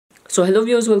So hello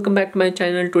viewers, welcome back to my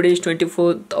channel. Today is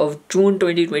 24th of June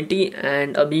 2020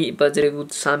 and अभी बज रहे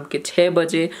कुछ शाम के 6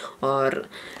 बजे और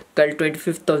कल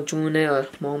 25th of June है और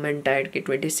मॉम एंड डैड की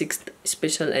 26th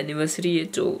स्पेशल एनिवर्सरी है,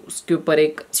 जो उसके ऊपर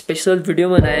एक स्पेशल वीडियो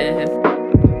बनाया है।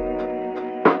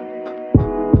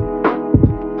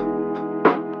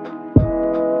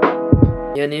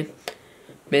 यानी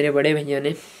मेरे बड़े भैया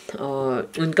ने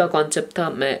और उनका कॉन्सेप्ट था,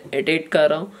 मैं एडिट कर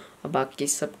रहा हूँ और बाकी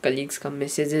सब कलीग्स का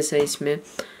मैसेजेस है इसमें।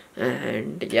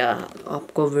 एंड या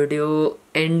आपको वीडियो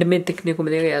एंड में दिखने को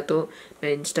मिलेगा, या तो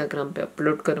मैं इंस्टाग्राम पे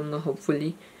अपलोड करूँगा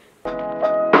होपफुली।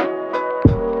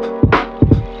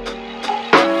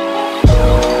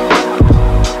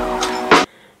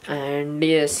 एंड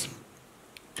यस,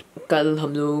 कल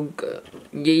हम लोग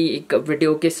यही एक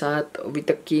वीडियो के साथ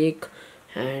विद केक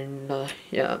एंड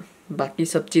या बाकी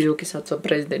सब चीज़ों के साथ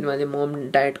सरप्राइज देने वाले मॉम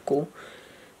डैड को।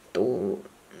 तो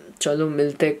चलो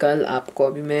मिलते कल। आपको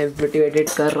अभी मैं वीडियो एडिट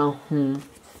कर रहा हूँ,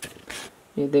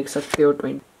 ये देख सकते हो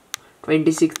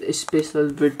 26th special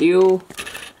video.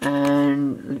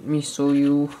 And let me show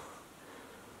you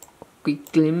quick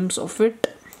glimpse of it.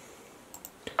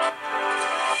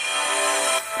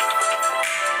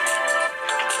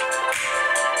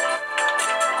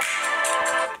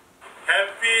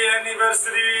 Happy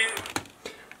anniversary.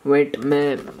 Wait,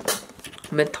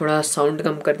 मैं थोड़ा साउंड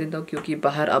कम कर देता हूँ क्योंकि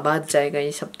बाहर आवाज़ जाएगा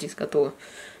ये सब चीज़ का, तो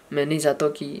मैं नहीं चाहता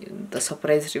कि the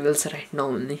surprise reveals right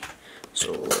now only.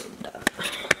 सो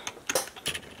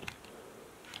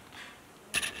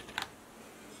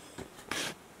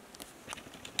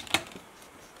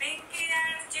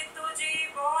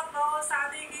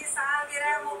शादी की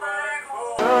सालगिरह मुबारक हो।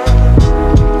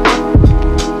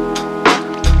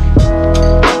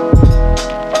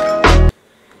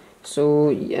 सो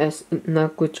यस, इतना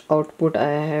कुछ आउटपुट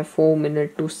आया है। 4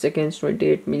 मिनट 2 सेकेंड्स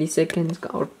 28 मिली सेकेंड्स का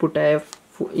आउटपुट आया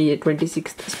ये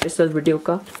 26th स्पेशल वीडियो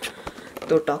का।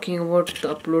 तो talking about the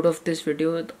upload of this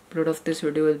video, the upload of this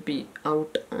video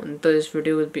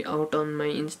will be out on my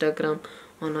Instagram,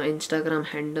 on our Instagram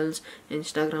handles,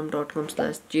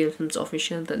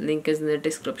 instagram.com/jailfilmsofficial. The link is in the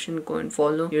description. Go and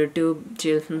follow YouTube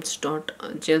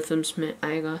jailfilms में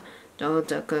आएगा, जाओ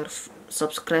जाकर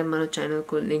subscribe मारो channel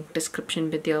को, link description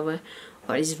पे दिया हुआ है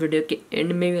और इस वीडियो के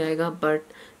एंड में भी आएगा। बट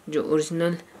जो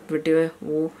ओरिजिनल वीडियो है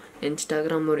वो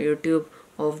इंस्टाग्राम और यूट्यूब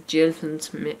ऑफ जेल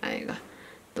फिल्म्स में आएगा,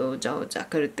 तो जाओ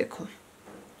जाकर देखो।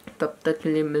 तब तक के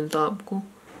लिए मिलता हूँ आपको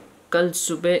कल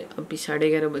सुबह। अभी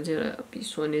 11:30 बजे, अभी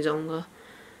सोने जाऊँगा,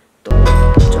 तो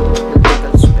चलो मिलते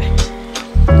कल सुबह।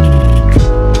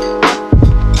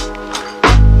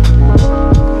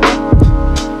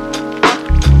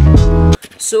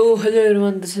 So hello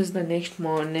everyone, this is the next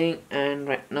morning and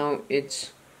right now it's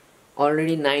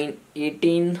already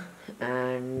 9:18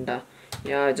 and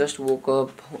yeah, I just woke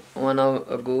up 1 hour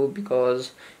ago because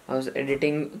I was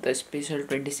editing the special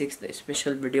 26th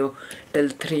special video till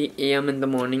 3 AM in the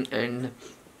morning, and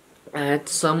I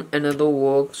had some another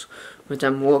works which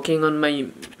I'm working on my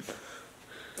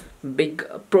big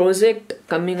project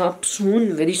coming up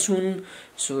soon, very soon.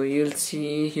 So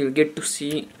you'll get to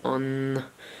see on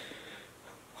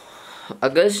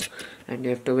August, and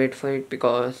you have to wait for it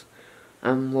because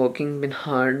I'm working been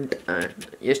hard. And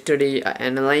yesterday I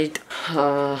analyzed,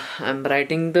 I'm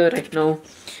writing right now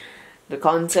the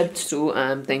concepts too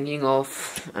I'm thinking of,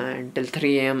 and till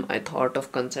 3 AM I thought of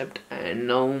concept, and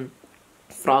now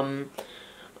from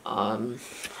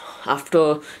after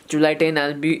July 10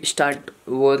 I'll be start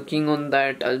working on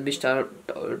that.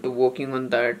 Working on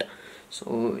that. So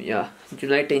yeah,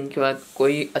 July 10 के बाद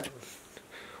कोई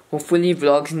hopefully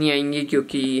vlogs नहीं आएंगे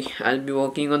क्योंकि I'll be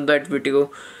working on that video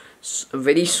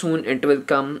very soon. It will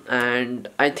come and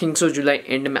I think so July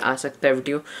end में आ सकता है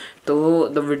video. तो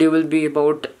the video will be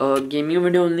about gaming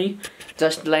video only,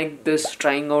 just like this,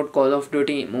 trying out Call of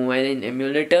Duty mobile in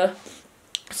emulator.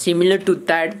 Similar to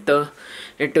that,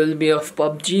 it will be of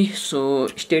PUBG, so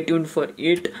stay tuned for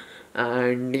it.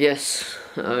 And yes,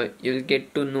 you'll get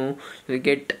the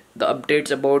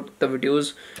updates about the videos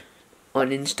on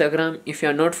Instagram. If you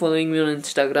are not following me on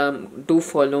Instagram, do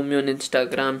follow me on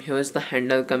Instagram. Here's the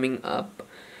handle coming up.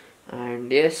 And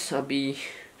yes, अभी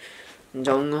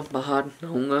जाऊँगा बाहर,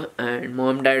 नहाऊँगा and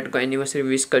mom dad को anniversary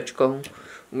wish कर चुका हूँ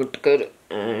उठकर।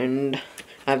 And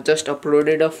I've just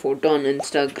uploaded a photo on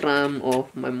Instagram of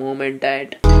my mom and dad.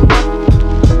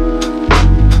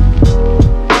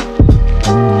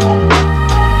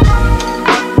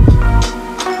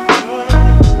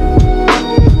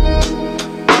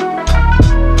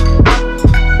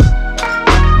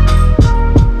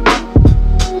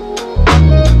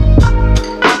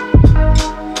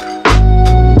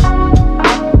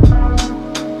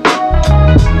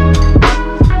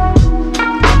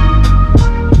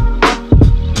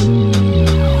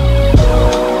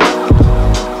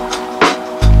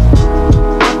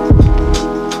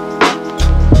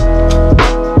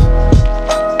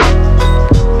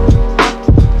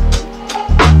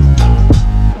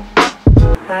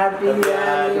 Happy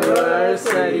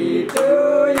anniversary to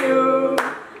you.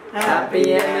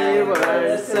 Happy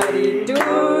anniversary to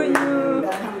you.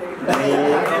 May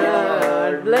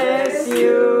God bless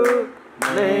you.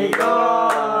 May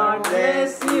God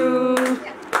bless you.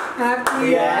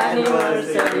 Happy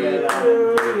anniversary to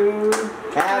you.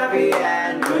 Happy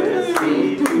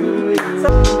anniversary to you.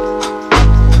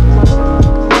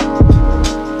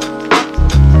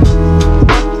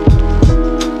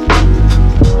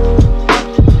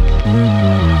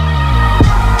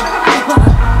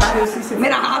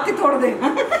 मेरा हाथ ही तोड़ दे।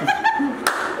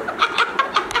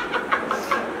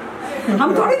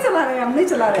 हम थोड़ी चला रहे हैं, हम नहीं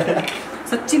चला रहे हैं।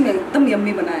 सच्ची में एकदम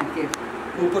यम्मी बना है केक।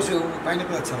 ऊपर से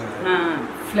पाइनएप्पल अच्छा लग रहा है। हाँ,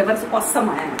 फ्लेवर से ऑसम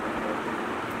आया है।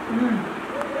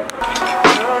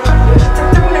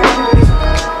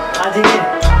 आज ही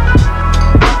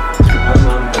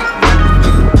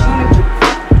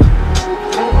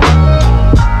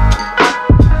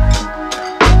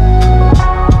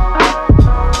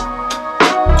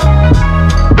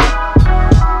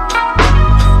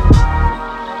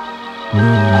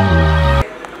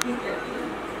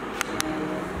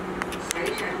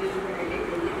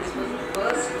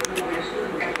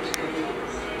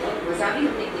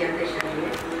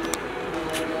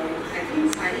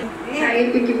Hi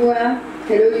Pikibua,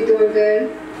 hello little girl.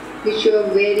 Wish you a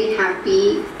very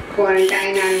happy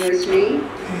quarantine anniversary.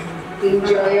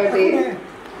 Enjoy your day.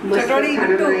 मस्त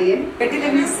खाना बनाइए. Petty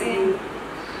let me see.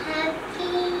 Happy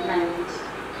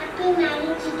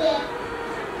marriage day.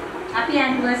 Happy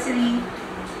anniversary.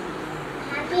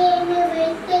 Happy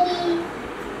anniversary.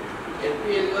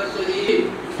 Happy anniversary.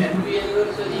 Happy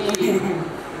anniversary.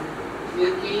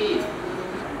 Milky.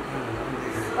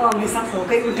 Oh, मैं सब सो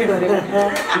के उठे डरे।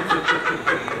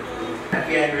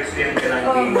 Happy anniversary Uncle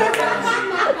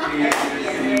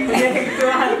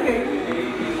Auntie.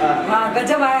 वाह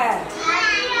गजब है।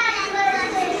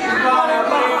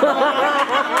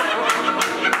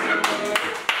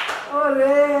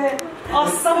 ओरे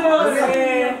ऑसम ओरे।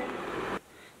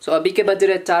 सो अभी के बज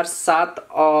रहे 4:07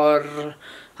 और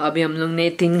अभी हम लोग ने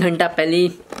 3 घंटा पहले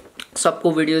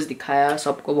सबको वीडियोस दिखाया।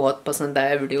 सबको बहुत पसंद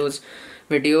आया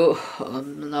वीडियो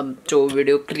मतलब जो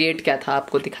वीडियो क्रिएट किया था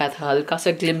आपको दिखाया था, हल्का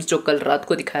सा ग्लिम्स जो कल रात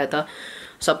को दिखाया था,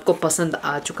 सबको पसंद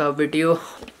आ चुका वीडियो।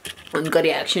 उनका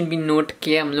रिएक्शन भी नोट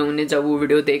किया हम लोगों ने जब वो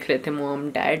वीडियो देख रहे थे, मॉम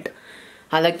डैड।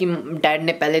 हालांकि डैड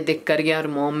ने पहले देख कर गया और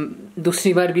मॉम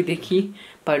दूसरी बार भी देखी,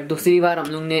 पर दूसरी बार हम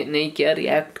लोग ने नहीं किया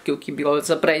रिएक्ट क्योंकि बिकॉज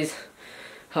सरप्राइज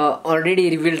ऑलरेडी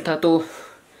रिवील था, तो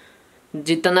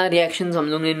जितना रिएक्शंस हम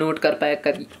लोग ने नोट कर पाया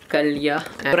कर लिया।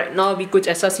 राइट नाउ अभी कुछ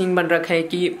ऐसा सीन बन रखा है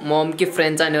कि मॉम के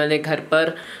फ्रेंड्स आने वाले घर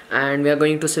पर and we are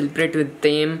going to celebrate with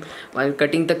them while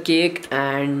cutting the cake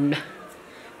and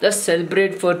just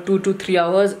celebrate for 2 to 3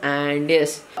 hours। And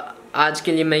yes, आज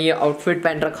के लिए मैं ये आउटफिट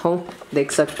पहन रखा हूँ,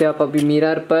 देख सकते हो आप अभी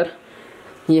मिरर पर।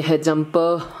 ये है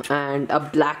jumper and a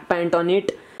black pant on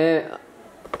it.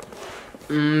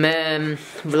 मैं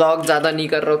व्लॉग ज़्यादा नहीं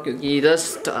कर रहा हूँ क्योंकि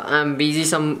just I am busy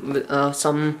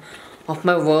some of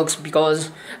my works because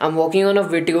I'm working on a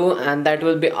video and that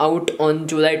will be out on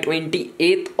July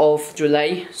 28th of July,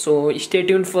 so stay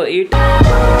tuned for it.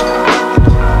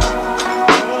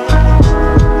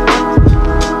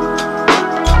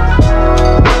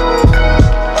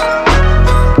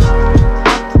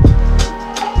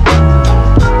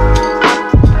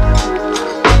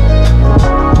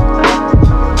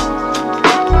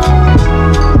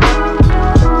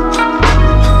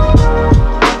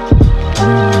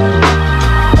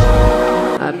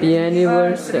 Happy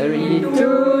anniversary to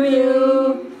you.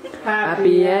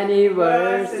 Happy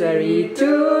anniversary to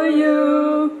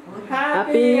you.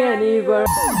 Happy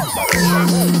anniversary.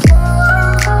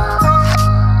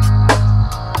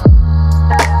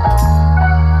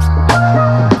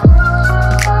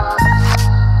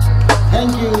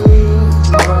 Thank you.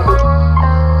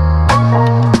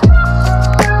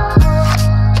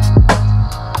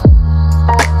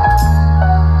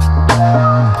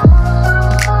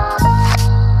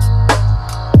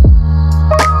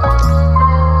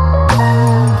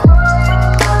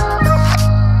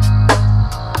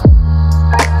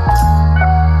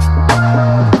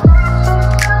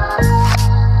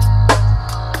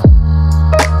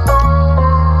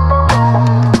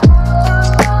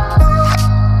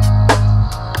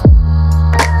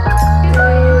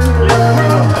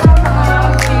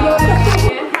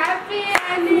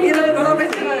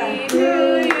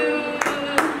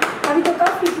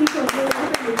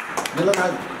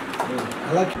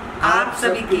 आप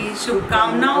सभी की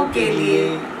शुभकामनाओं के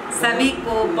लिए सभी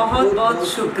को बहुत बहुत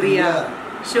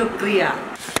शुक्रिया।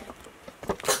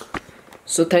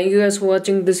 So thank you guys for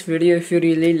watching this video. If you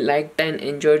really liked and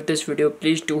enjoyed this video,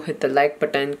 please do hit the like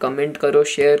button, comment karo,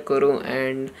 share karo,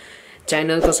 and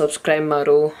channel ko subscribe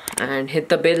maro, and hit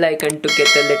the bell icon to get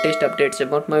the latest updates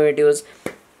about my videos.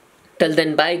 Till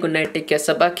then, bye, good night, take care,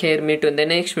 sabak khair, meet you in the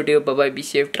next video. Bye bye, be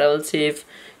safe, travel safe,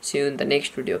 see you in the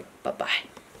next video. Bye bye.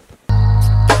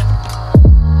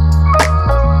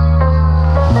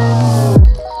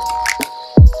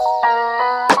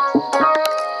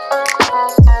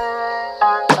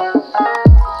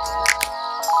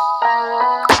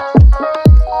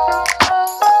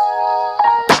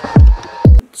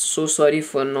 So sorry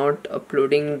for not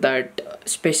uploading that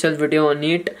special video on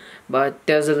it, but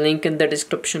there's a link in the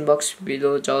description box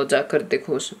below, जाओ जाकर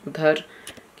देखो उधर,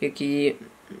 क्योंकि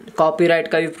copyright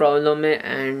का भी problem है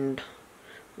and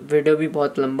video भी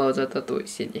बहुत लंबा हो जाता तो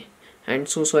इसीलिए. And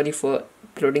so sorry for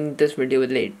uploading this video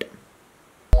late.